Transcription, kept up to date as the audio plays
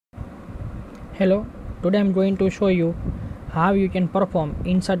Hello, today I'm going to show you how you can perform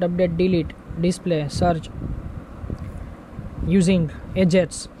insert, update, delete, display, search using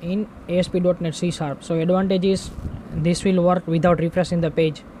AJAX in ASP.NET C#. So advantage is this will work without refreshing the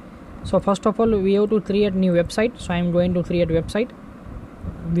page. So first of all, we have to create new website. So I'm going to create website.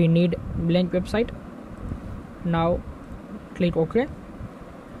 We need blank website. Now click OK.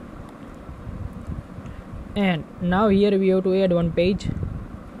 And now here we have to add one page.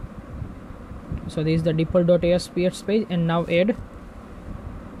 So this is the default.ASP page, and now add.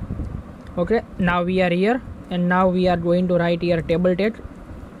 Okay, now we are here, and now we are going to write here table tag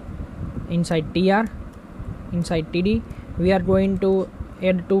inside tr, inside td. We are going to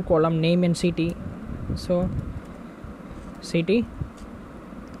add two column, name and city. So city,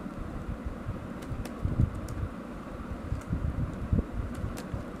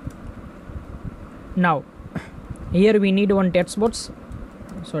 now here we need one text box.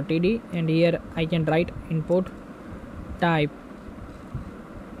 So td, and here I can write input type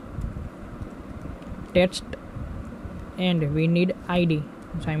text, and we need id.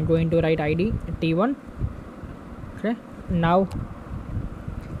 So I'm going to write id t1. Okay, now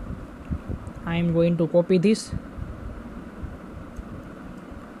I'm going to copy this,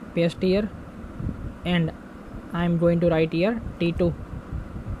 paste here, and I'm going to write here t2,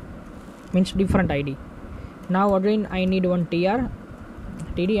 means different id. Now again I need one tr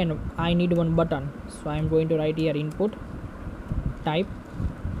td, and I need one button. So I'm going to write here input type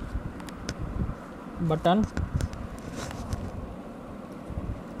button.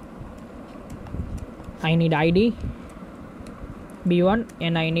 I need id b1,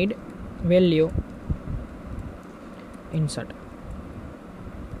 and I need value insert.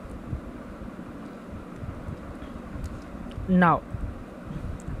 Now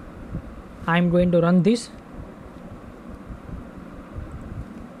I'm going to run this.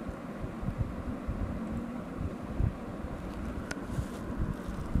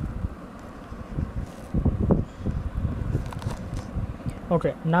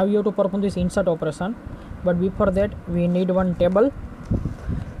 Okay, now you have to perform this insert operation, but before that we need one table.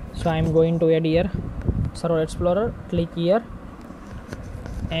 So I'm going to add here Server Explorer, click here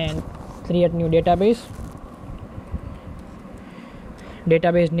and create new database.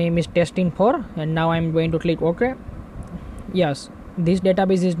 Database name is testing4, and now I'm going to click OK. Yes, this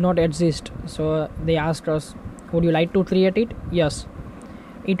database is not exist, so they asked us, would you like to create it? Yes,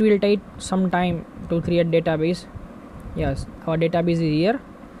 it will take some time to create database. Yes, our database is here.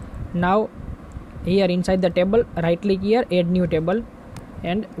 Now here inside the table, right click here, add new table,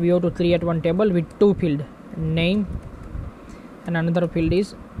 and we have to create one table with two field, name and another field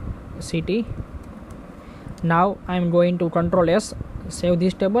is city. Now I'm going to Control S, save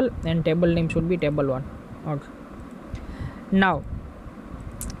this table, and table name should be table1. Okay, now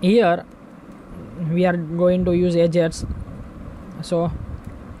here we are going to use AJAX. So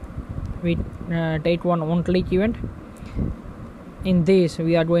we take one click event. In this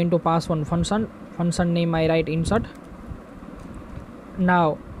we are going to pass one function name. I write insert.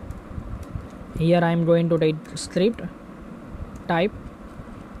 Now here I am going to take script type,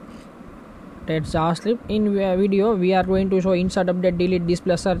 that's JavaScript. In video we are going to show insert, update, delete,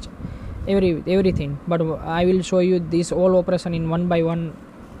 display, search, everything, but I will show you this all operation in one by one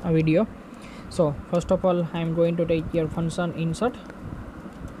video. So first of all I am going to take here function insert.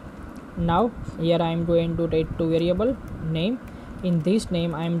 Now here I am going to take two variable, name. In this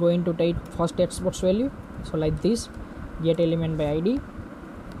name I am going to take first text box value. So like this, get element by id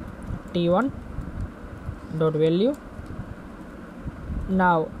t1 dot value.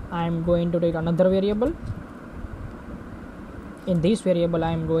 Now I am going to take another variable. In this variable I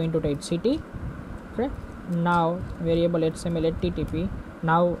am going to take city. Okay, now variable html http.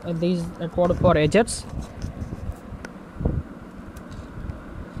 Now this code for AJAX.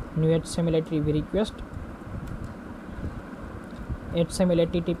 New html http request, html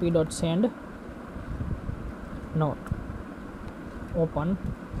http dot send node open.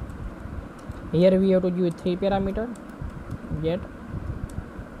 Here we have to give 3 parameter, get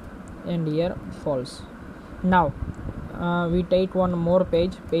and here false. Now we take one more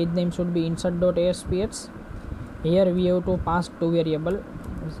page name should be insert.aspx. Here we have to pass two variable,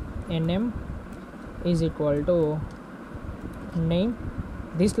 nm is equal to name.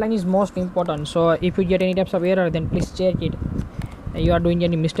 This line is most important, so if you get any types of error, then please check it, you are doing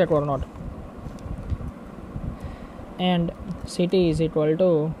any mistake or not. And city is equal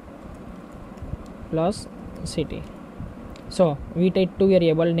to plus city. So we take two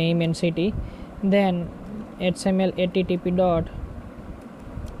variable, name and city, then html http dot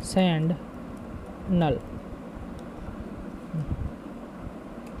send null.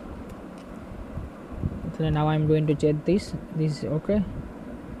 So now I'm going to check this is okay.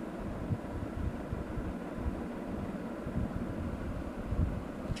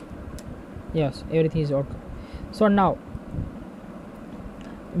 Yes, everything is okay. So now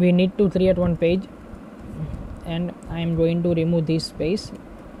we need to create one page, and I am going to remove this space,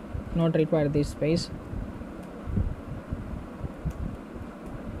 not require this space.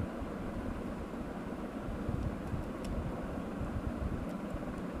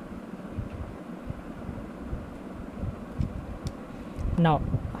 Now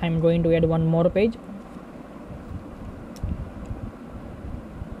I am going to add one more page.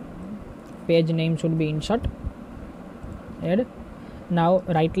 Page name should be insert, add. Now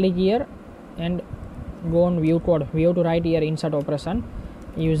right click here and go on view code. We have to write here insert operation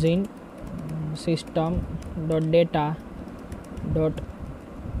using system.data.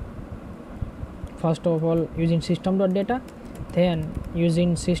 First of all using system.data, then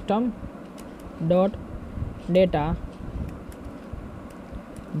using system.data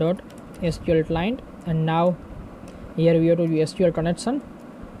 .sql client, and now here we have to do SQL connection.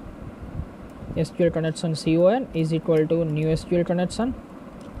 SQL connection con is equal to new SQL connection,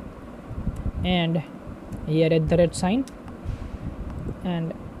 and here @ sign,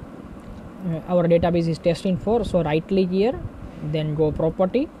 and our database is testing4. So right click here, then go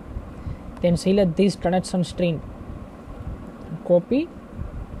property, then select this connection string, copy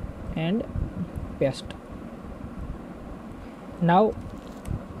and paste. Now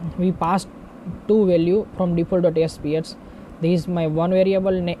we passed two value from default.spx. This is my one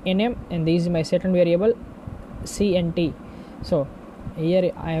variable name, and this is my second variable cnt. So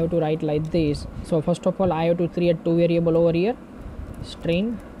here I have to write like this. So first of all I have to create two variable over here,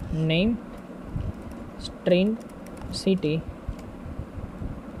 string name, string city,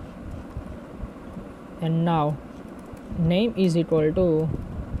 and now name is equal to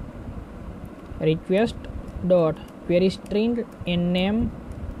request dot query string name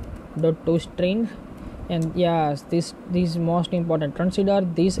dot to string. And yes, this is most important. Consider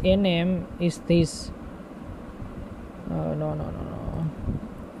this name is this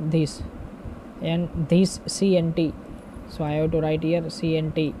this, and this cnt. So I have to write here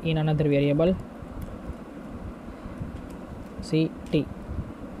cnt in another variable ct,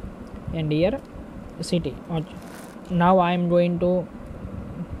 and here city. Now I am going to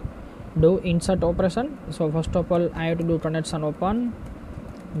do insert operation. So first of all I have to do connection open,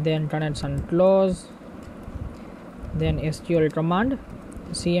 then connection close, then SQL command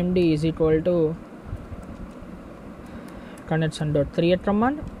cmd is equal to connection dot create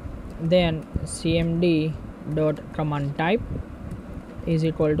command, then cmd dot command type is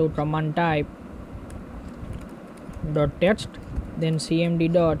equal to command type dot text, then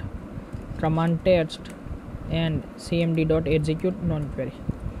cmd dot command text, and cmd dot execute non-query.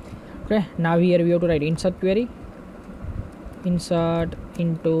 Okay, now here we have to write insert query, insert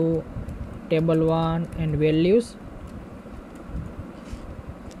into table 1 and values,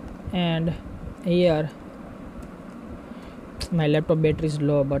 and here my laptop battery is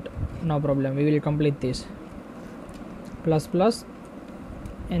low, but no problem, we will complete this plus plus,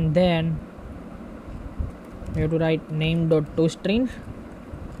 and then we have to write name dot to string,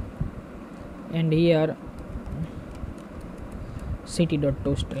 and here city dot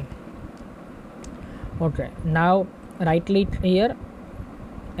to string. Okay, now right click here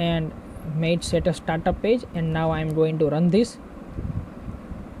and made set a startup page, and now I am going to run this.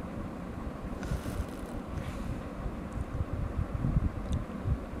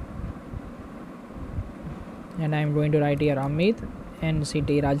 And I am going to write here Amit and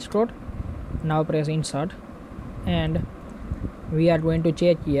city Rajkot. Now press insert, and we are going to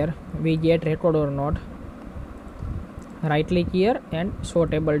check here we get record or not. Right click here and show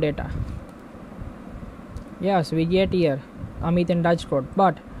table data. Yes, we get here Amit and Rajkot,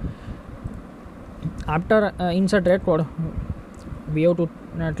 but after insert record we have to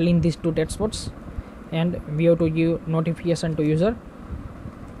clean these two text spots, and we have to give notification to user.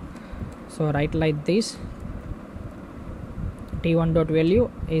 So write like this, t1 dot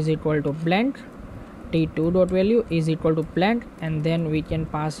value is equal to blank, t2 dot value is equal to blank, and then we can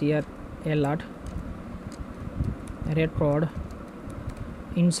pass here alert record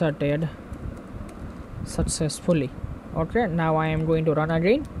inserted successfully. Okay, now I am going to run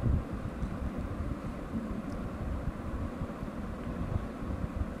again.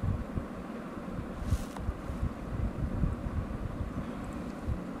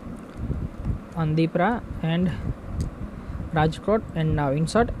 Andipra and Rajkot, and now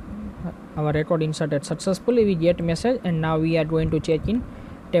insert our record inserted successfully. We get message, and now we are going to check in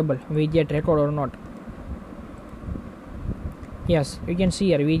table we get record or not. Yes, you can see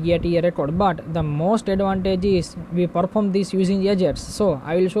here we get a record, but the most advantage is we perform this using AJAX. So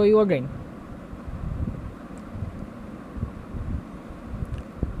I will show you again.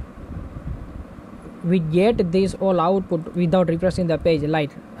 We get this all output without refreshing the page.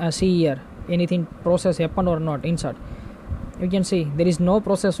 Like see here, anything process happened or not. Insert, you can see there is no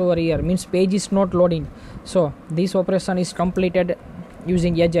process over here, means page is not loading. So this operation is completed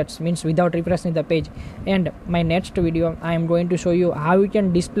using AJAX, means without refreshing the page. And my next video I am going to show you how you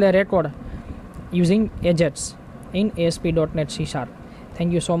can display record using AJAX in ASP.NET C#.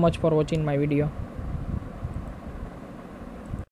 Thank you so much for watching my video.